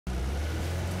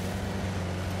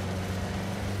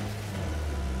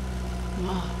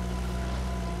Wow.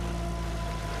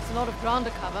 It's a lot of ground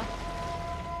to cover.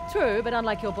 True, but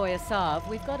unlike your boy Asav,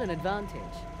 we've got an advantage.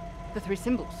 The 3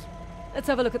 symbols. Let's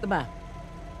have a look at the map.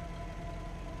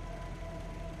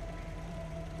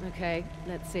 Okay,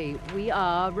 let's see. We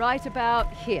are right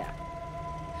about here.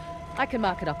 I can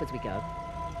mark it up as we go.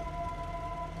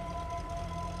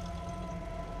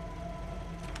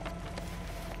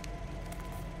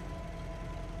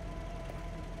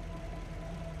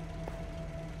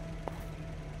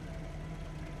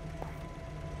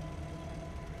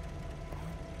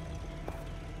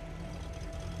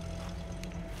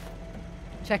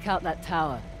 Check out that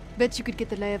tower. Bet you could get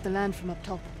the lay of the land from up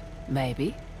top.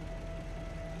 Maybe.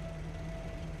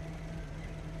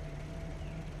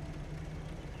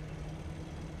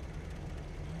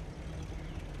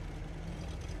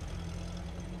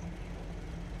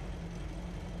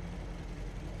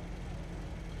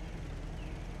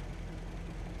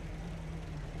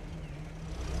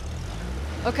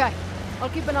 Okay, I'll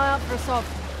keep an eye out for Asav.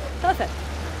 Perfect.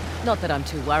 Not that I'm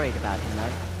too worried about him,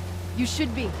 though. You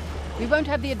should be. We won't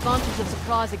have the advantage of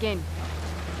surprise again.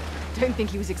 Don't think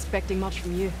he was expecting much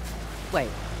from you. Wait,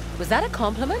 was that a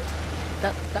compliment?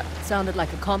 That sounded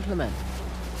like a compliment.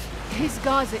 His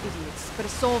guys are idiots, but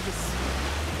Asav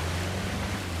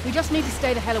is... We just need to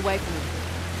stay the hell away from him.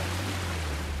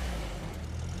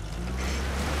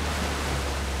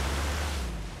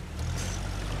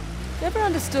 Never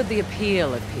understood the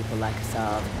appeal of people like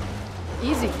Asav.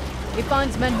 Easy. He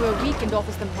finds men who are weak and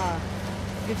offers them power.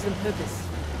 Gives them purpose.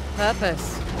 Purpose?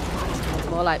 Sounds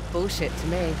more like bullshit to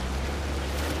me.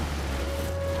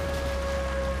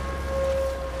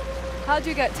 How'd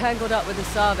you get tangled up with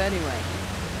Asav anyway?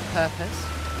 Purpose?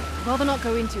 Rather not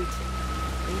go into it.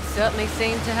 He certainly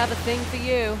seemed to have a thing for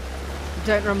you.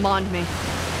 Don't remind me.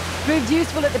 Proved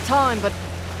useful at the time, but...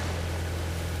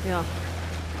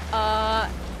 Yeah.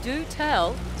 Do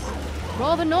tell.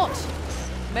 Rather not.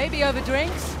 Maybe over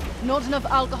drinks? Not enough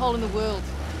alcohol in the world.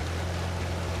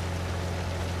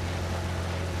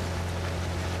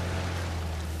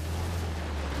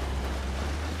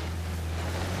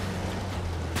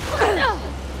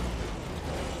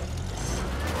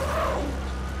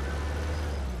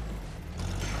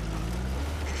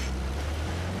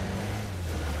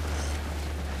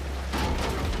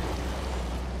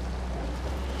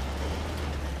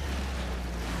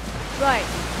 Right,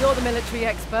 you're the military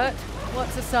expert.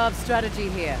 What's Asav's strategy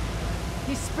here?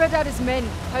 He spread out his men,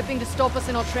 hoping to stop us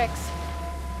in our tracks.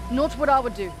 Not what I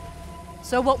would do.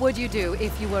 So what would you do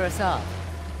if you were Asav?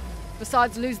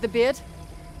 Besides lose the beard?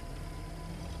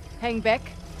 Hang back.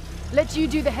 Let you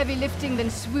do the heavy lifting, then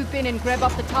swoop in and grab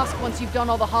up the tusk once you've done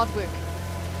all the hard work.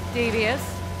 Devious?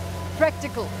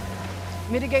 Practical.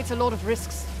 Mitigates a lot of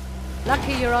risks.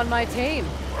 Lucky you're on my team.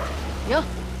 Yeah,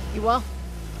 you are.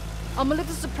 I'm a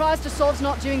little surprised Asav's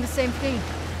not doing the same thing.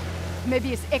 Maybe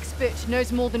his expert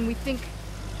knows more than we think.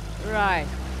 Right.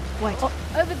 Wait,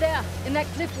 over there, in that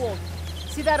cliff wall.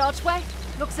 See that archway?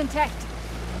 Looks intact.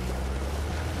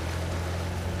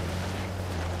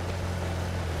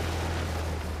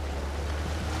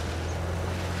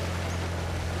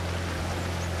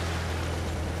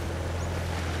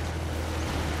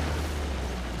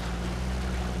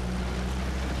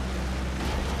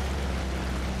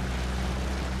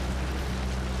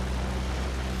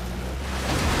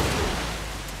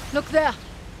 Look there!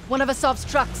 One of Asav's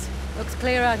trucks. Looks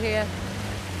clear out here.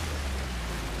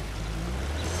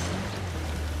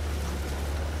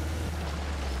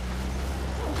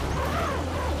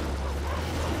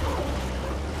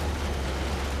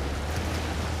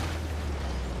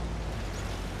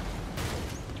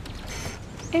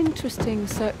 Interesting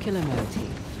circular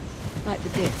motif. Like the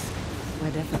disc.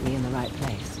 We're definitely in the right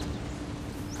place.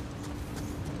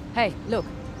 Hey, look.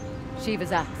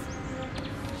 Shiva's axe.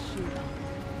 Shiva.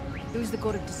 Who's the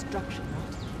god of destruction,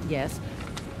 right? Yes,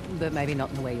 but maybe not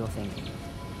in the way you're thinking.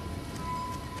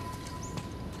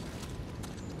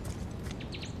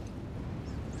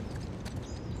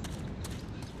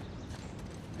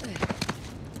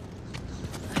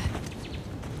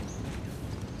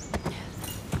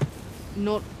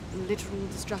 Not literal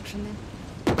destruction,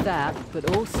 then? That,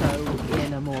 but also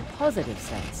in a more positive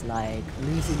sense, like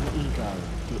losing the ego,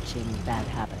 ditching bad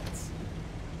habits.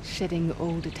 Shedding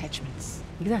old attachments.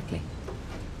 Exactly.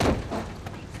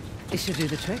 This should do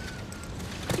the trick.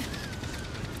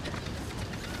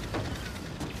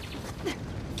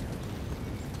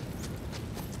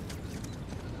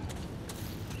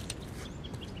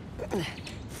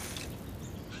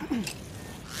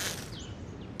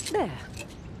 There.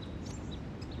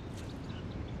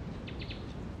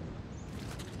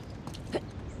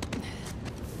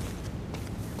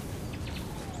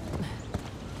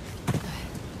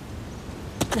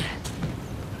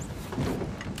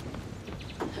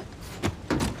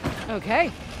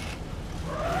 Okay.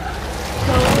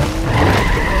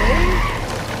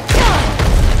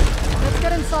 Let's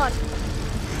get inside.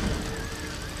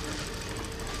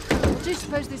 What do you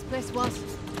suppose this place was?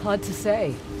 Hard to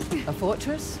say. A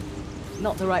fortress?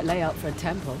 Not the right layout for a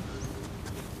temple.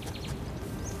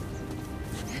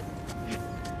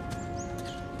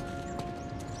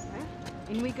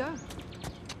 In we go.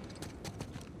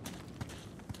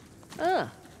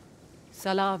 Ah.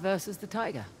 Salah versus the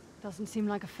tiger. Doesn't seem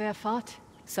like a fair fight.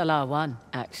 Salah won,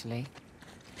 actually.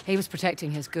 He was protecting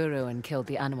his guru and killed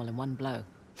the animal in one blow.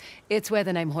 It's where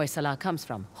the name Hoi Salah comes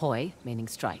from. Hoi, meaning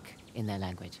strike, in their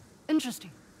language.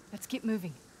 Interesting. Let's keep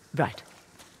moving. Right.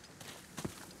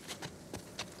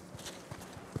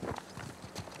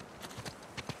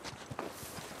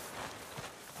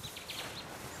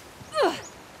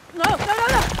 No!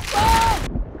 Oh!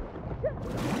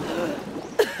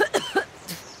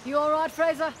 You all right,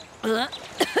 Frazer?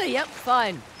 Yep,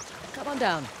 fine. Come on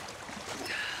down.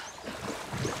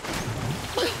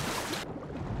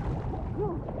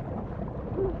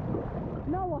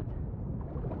 Now what?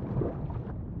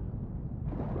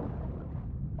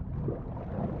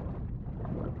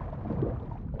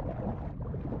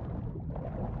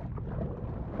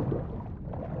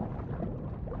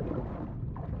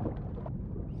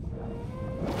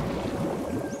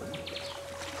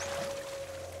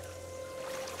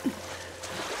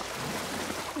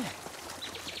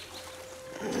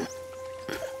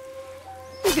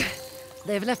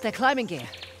 They've left their climbing gear.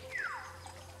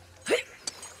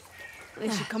 They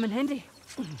should come in handy.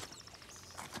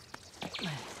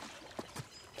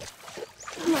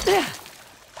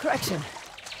 Correction.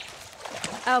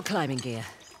 Our climbing gear.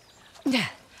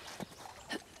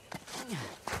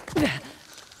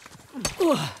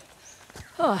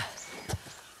 Oh,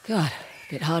 God, a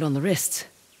bit hard on the wrists.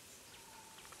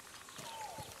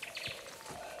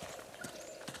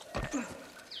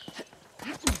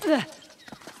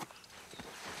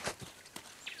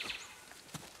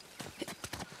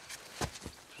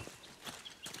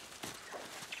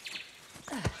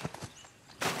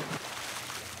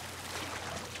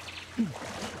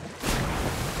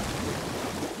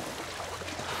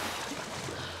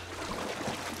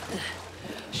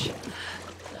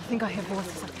 I think I hear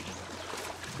voices up here.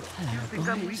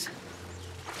 Hello, boys.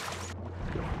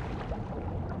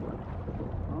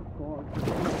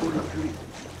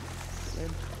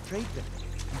 Trade them.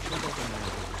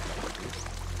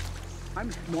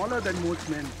 I'm smaller than most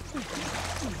men.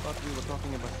 Thought we were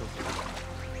talking about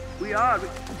those. We are.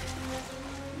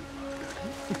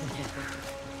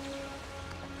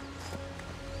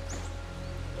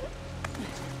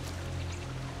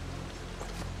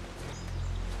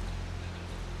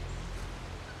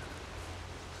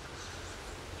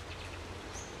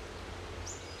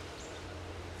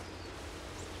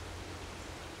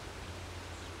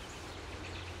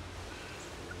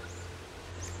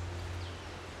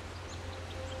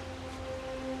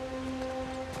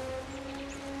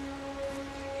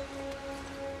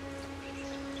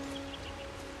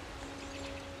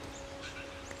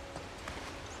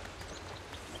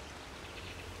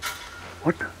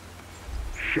 What the?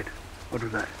 Shit. What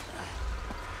was that?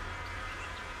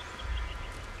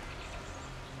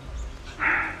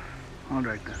 All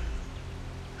right then.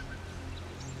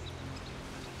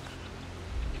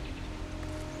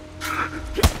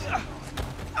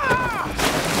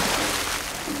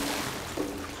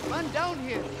 Run down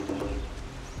here.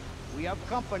 We have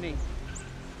company.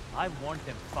 I want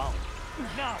them found.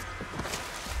 Now.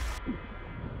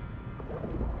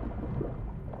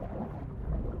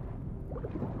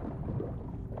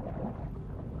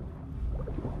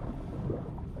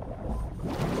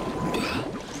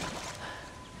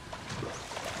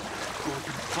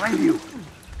 Find you.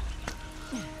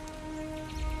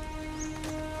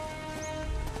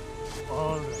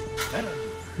 All right. Where are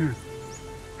you?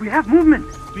 We have movement.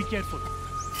 Be careful.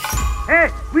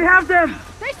 Hey, we have them.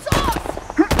 They saw us!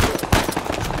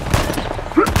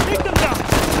 Take them down.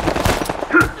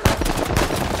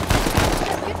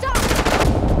 Get down!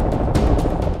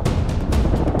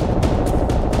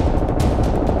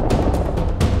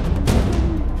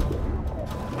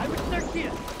 I will search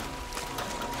here.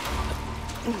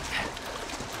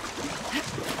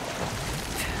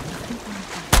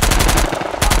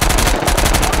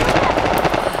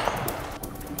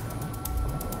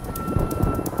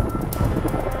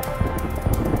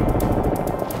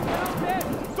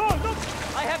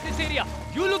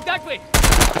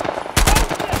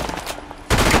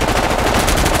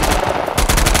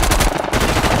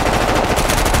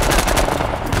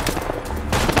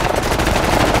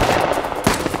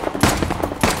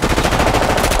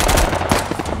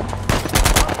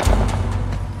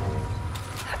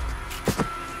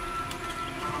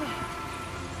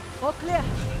 All clear.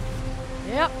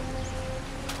 Yep.